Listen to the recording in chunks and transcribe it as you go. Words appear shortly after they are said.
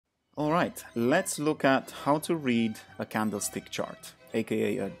Alright, let's look at how to read a candlestick chart,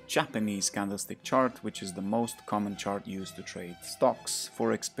 aka a Japanese candlestick chart, which is the most common chart used to trade stocks,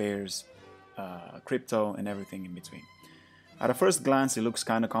 forex pairs, crypto, and everything in between. At a first glance it looks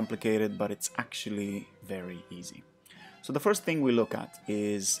kind of complicated, but it's actually very easy. So the first thing we look at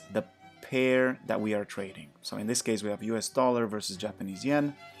is the pair that we are trading. So in this case we have US dollar versus Japanese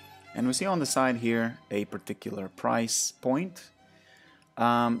yen, and we see on the side here a particular price point.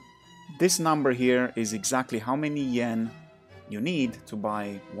 This number here is exactly how many yen you need to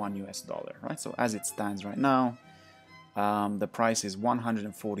buy $1 US, right? So as it stands right now, the price is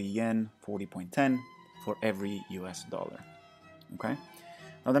 140 yen, 40.10 for every US dollar. Okay.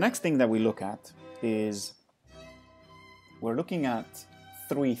 Now the next thing that we look at is we're looking at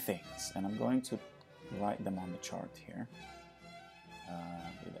three things, and I'm going to write them on the chart here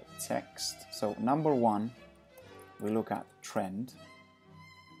with a text. So number one, we look at trend.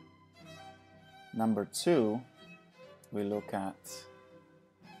 Number two, we look at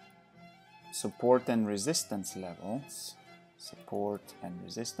support and resistance levels. Support and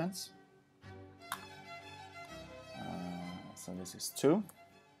resistance. So this is two.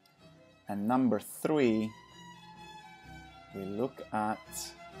 And number three, we look at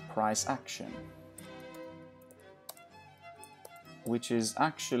price action, which is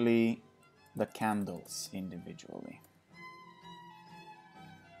actually the candles individually.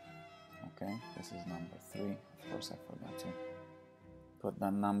 Okay, this is number three. Of course, I forgot to put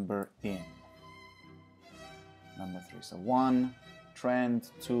the number in. Number three. So one, trend.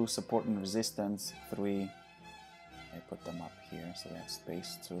 Two, support and resistance. Three, I put them up here so we have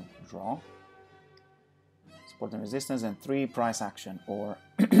space to draw. Support and resistance, and three, price action, or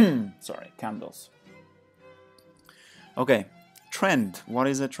sorry, candles. Okay, trend. What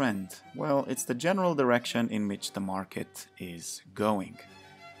is a trend? Well, it's the general direction in which the market is going.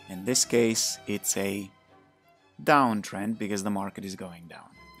 In this case, it's a downtrend because the market is going down,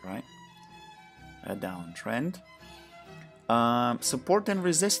 right? A downtrend. Support and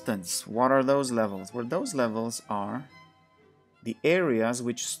resistance. What are those levels? Well, those levels are the areas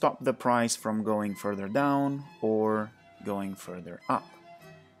which stop the price from going further down or going further up.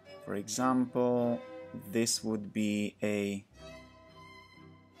 For example, this would be a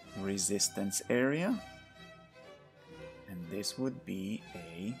resistance area, and this would be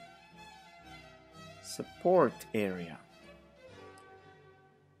a support area.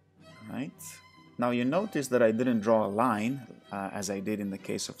 Right? Now you notice that I didn't draw a line as I did in the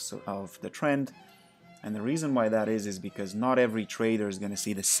case of the trend, and the reason why that is because not every trader is going to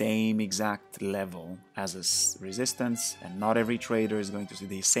see the same exact level as a resistance, and not every trader is going to see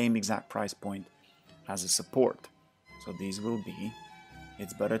the same exact price point as a support. So these will be,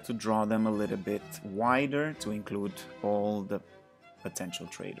 it's better to draw them a little bit wider to include all the potential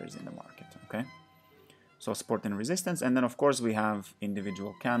traders in the market. Okay, so support and resistance, and then of course we have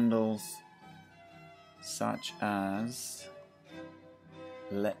individual candles such as,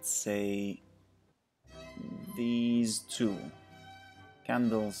 let's say, these two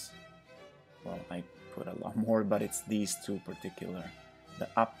candles. Well, I put a lot more, but it's these two particular, the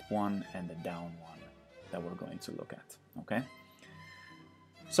up one and the down one, that we're going to look at. Okay,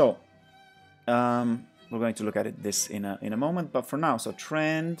 so we're going to look at this in a moment, but for now, so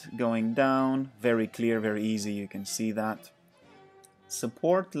trend going down, very clear, very easy, you can see that.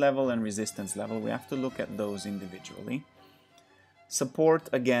 Support level and resistance level, we have to look at those individually. Support,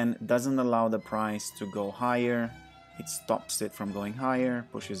 again, doesn't allow the price to go higher. It stops it from going higher,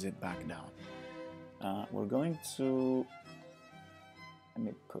 pushes it back down. We're going to, let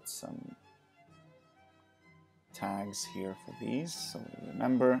me put some tags here for these. So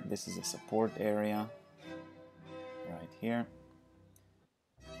remember, this is a support area right here.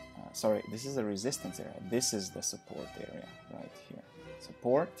 Sorry, this is a resistance area. This is the support area right here.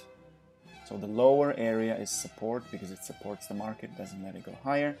 Support. So the lower area is support because it supports the market, doesn't let it go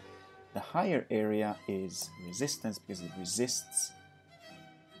higher. The higher area is resistance because it resists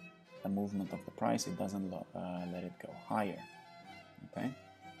the movement of the price. It doesn't let it go higher. Okay,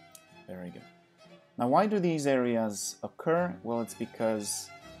 very good. Now, why do these areas occur? Well, it's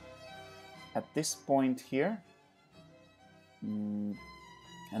because at this point here, and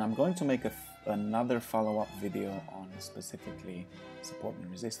I'm going to make another follow-up video on specifically support and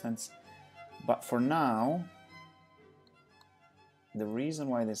resistance. But for now, the reason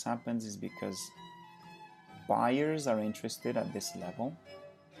why this happens is because buyers are interested at this level,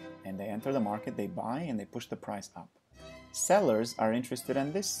 and they enter the market, they buy, and they push the price up. Sellers are interested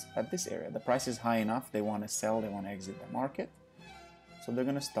in at this area. The price is high enough, they want to sell, they want to exit the market, so they're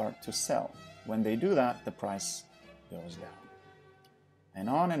going to start to sell. When they do that, the price goes down. And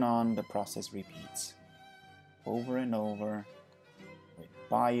on the process repeats over and over, with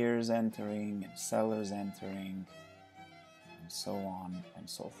buyers entering and sellers entering, and so on and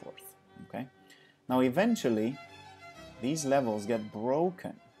so forth. Okay? Now eventually these levels get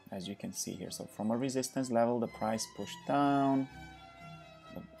broken, as you can see here. So from a resistance level, the price pushed down,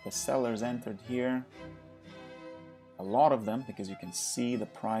 the sellers entered here, a lot of them, because you can see the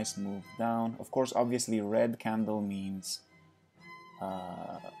price move down. Of course, obviously red candle means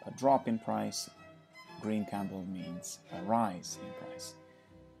a drop in price, green candle means a rise in price.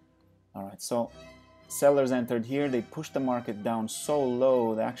 All right, so sellers entered here, they pushed the market down so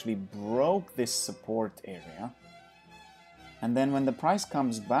low they actually broke this support area. And then when the price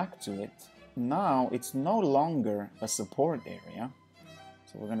comes back to it, now it's no longer a support area.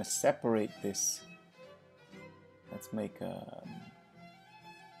 So we're going to separate this. Let's make a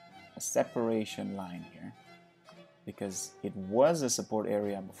separation line here, because it was a support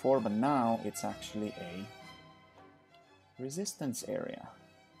area before, but now it's actually a resistance area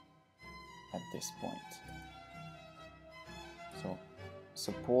at this point. So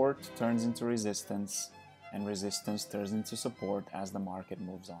support turns into resistance, and resistance turns into support as the market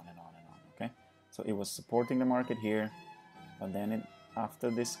moves on and on and on. Okay, so it was supporting the market here, but then after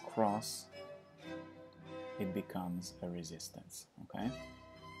this cross, it becomes a resistance. Okay,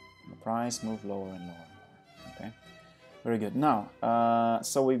 the price moved lower and lower and lower. Okay, very good. Now,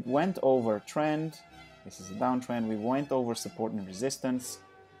 so we went over trend. This is a downtrend. We went over support and resistance.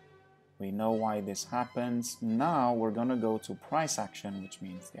 We know why this happens. Now we're going to go to price action, which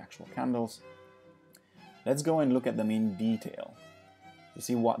means the actual candles. Let's go and look at them in detail to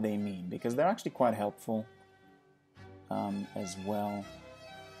see what they mean, because they're actually quite helpful as well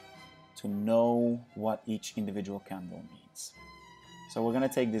to know what each individual candle means. So we're going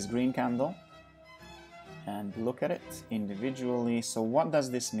to take this green candle and look at it individually. So what does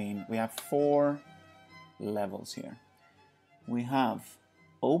this mean? We have 4 levels here. We have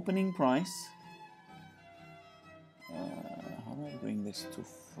opening price. How do I bring this to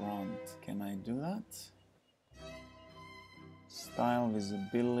front? Can I do that? Style,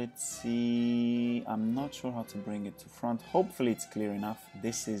 visibility. I'm not sure how to bring it to front. Hopefully it's clear enough.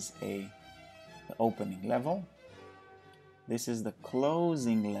 This is the opening level. This is the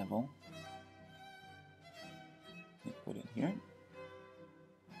closing level. Let me put it here.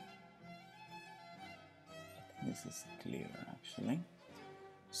 I think this is clear actually.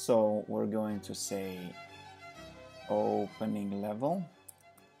 So we're going to say opening level,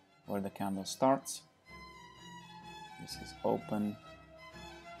 where the candle starts. This is open.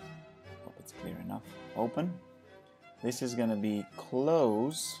 Hope it's clear enough. Open. This is going to be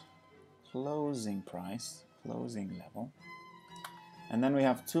closing price, closing level. And then we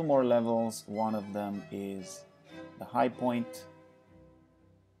have 2 more levels. One of them is the high point.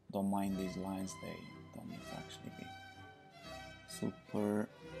 Don't mind these lines, they don't need to actually be super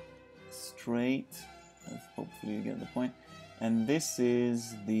straight. Hopefully you get the point. And this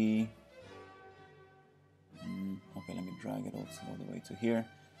is the okay, let me drag it also all the way to here.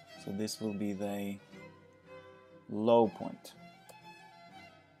 So this will be the low point.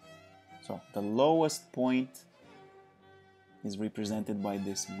 So the lowest point is represented by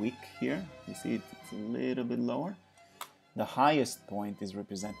this wick here. You see it's a little bit lower. The highest point is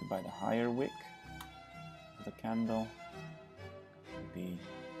represented by the higher wick. The candle would be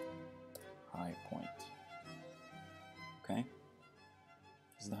high point. Okay?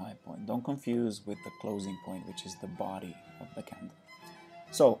 This is the high point. Don't confuse with the closing point, which is the body of the candle.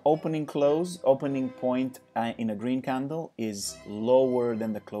 So opening point in a green candle is lower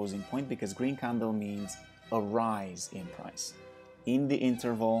than the closing point, because green candle means a rise in price in the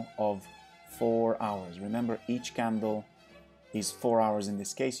interval of 4 hours. Remember, each candle is 4 hours in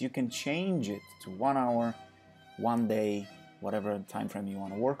this case. You can change it to 1 hour, 1 day, whatever time frame you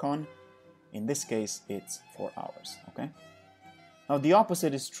want to work on. In this case, it's 4 hours. Okay. Now the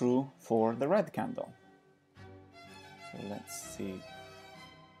opposite is true for the red candle. So let's see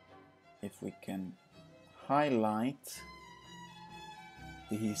if we can highlight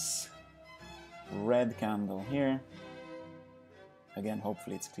this red candle here. Again,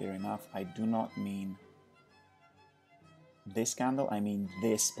 hopefully it's clear enough. I do not mean this candle, I mean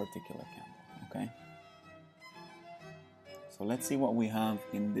this particular candle, okay? So let's see what we have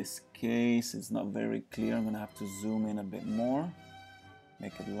in this case. It's not very clear. I'm gonna have to zoom in a bit more,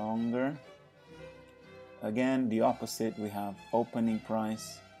 make it longer. Again, the opposite, we have opening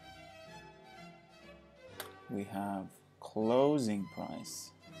price, we have closing price,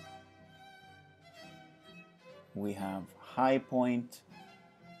 we have high point,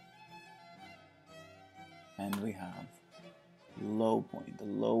 and we have low point, the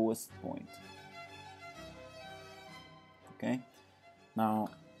lowest point. Okay, now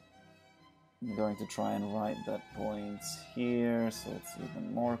I'm going to try and write that point here so it's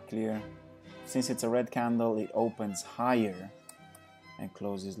even more clear. Since it's a red candle, it opens higher and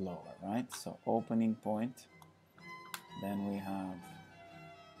closes lower, right? So opening point, then we have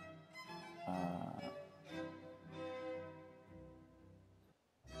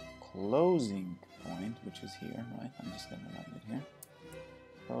closing point, which is here, right? I'm just going to write it here.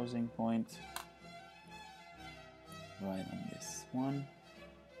 Closing point, right on this one.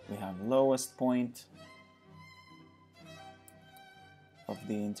 We have lowest point of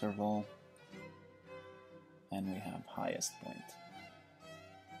the interval, and we have highest point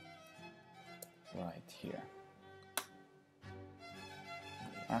right here.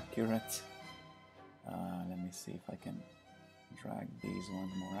 Really accurate. Let me see if I can drag these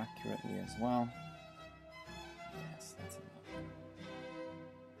ones more accurately as well. Yes, that's enough.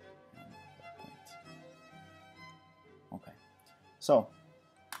 Okay, so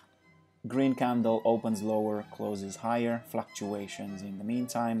green candle opens lower, closes higher, fluctuations in the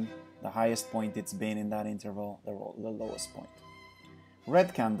meantime. The highest point it's been in that interval, the lowest point.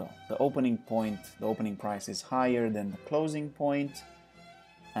 Red candle, the opening point, the opening price is higher than the closing point,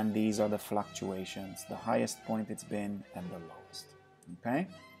 and these are the fluctuations, the highest point it's been and the lowest. Okay,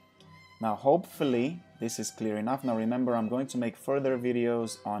 now hopefully this is clear enough. Now remember, I'm going to make further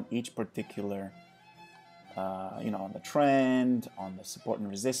videos on each particular on the trend, on the support and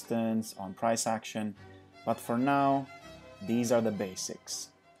resistance, on price action, but for now these are the basics.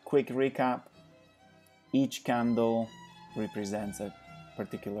 Quick recap: each candle represents a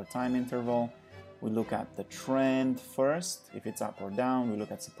particular time interval. We look at the trend first, if it's up or down. We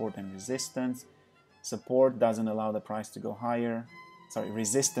look at support and resistance. Support doesn't allow the price to go higher. Sorry,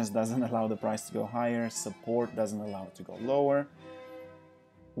 resistance doesn't allow the price to go higher. Support doesn't allow it to go lower.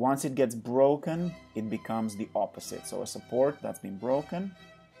 Once it gets broken, it becomes the opposite. So a support that's been broken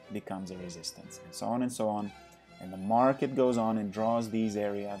becomes a resistance, and so on and so on. And the market goes on and draws these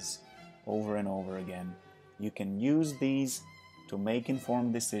areas over and over again. You can use these to make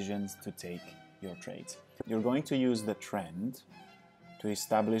informed decisions to take your trades. You're going to use the trend to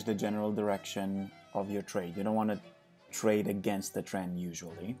establish the general direction of your trade. You don't want to trade against the trend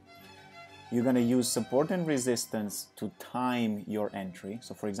usually. You're going to use support and resistance to time your entry.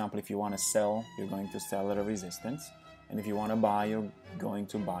 So for example, if you want to sell, you're going to sell at a resistance. And if you want to buy, you're going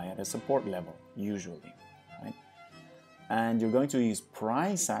to buy at a support level, usually, right? And you're going to use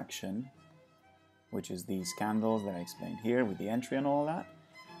price action, which is these candles that I explained here with the entry and all that.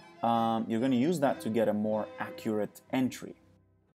 You're going to use that to get a more accurate entry.